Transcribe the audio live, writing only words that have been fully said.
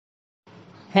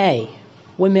Hey,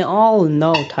 we may all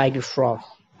know Tiger Shroff.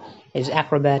 His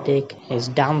acrobatic, his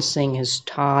dancing, his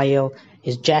style,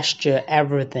 his gesture,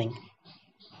 everything.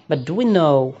 But do we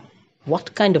know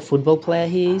what kind of football player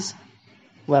he is?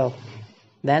 Well,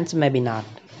 the answer may be not.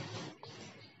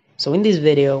 So in this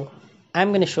video,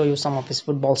 I'm going to show you some of his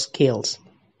football skills.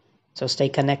 So stay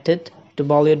connected to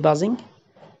Bollywood Buzzing.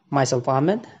 Myself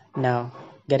Ahmed. Now,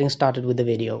 getting started with the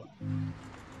video.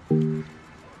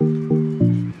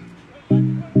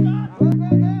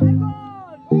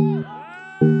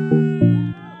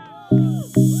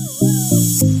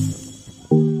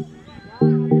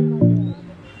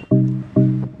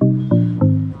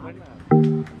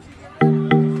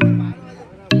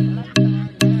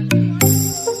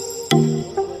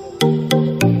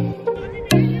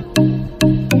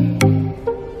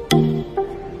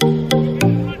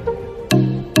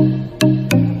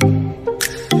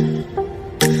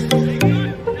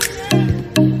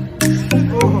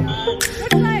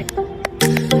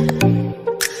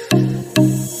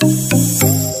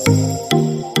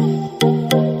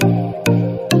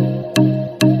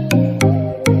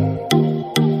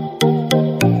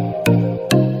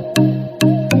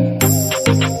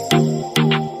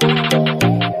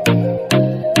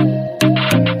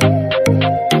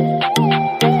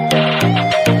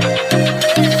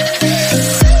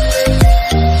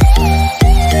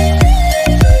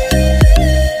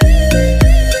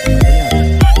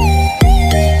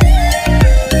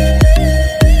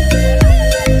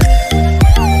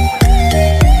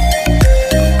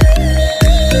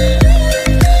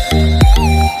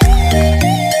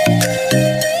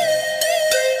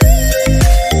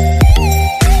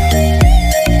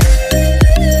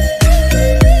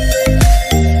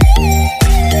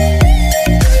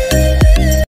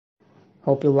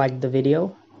 Hope you liked the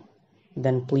video.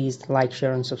 Then please like,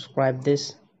 share and subscribe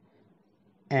this,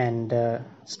 and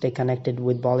stay connected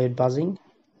with Bollywood Buzzing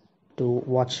to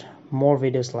watch more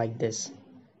videos like this.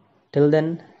 Till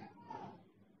then,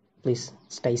 please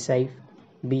stay safe,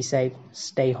 be safe,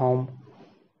 stay home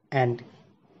and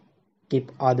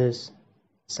keep others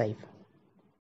safe.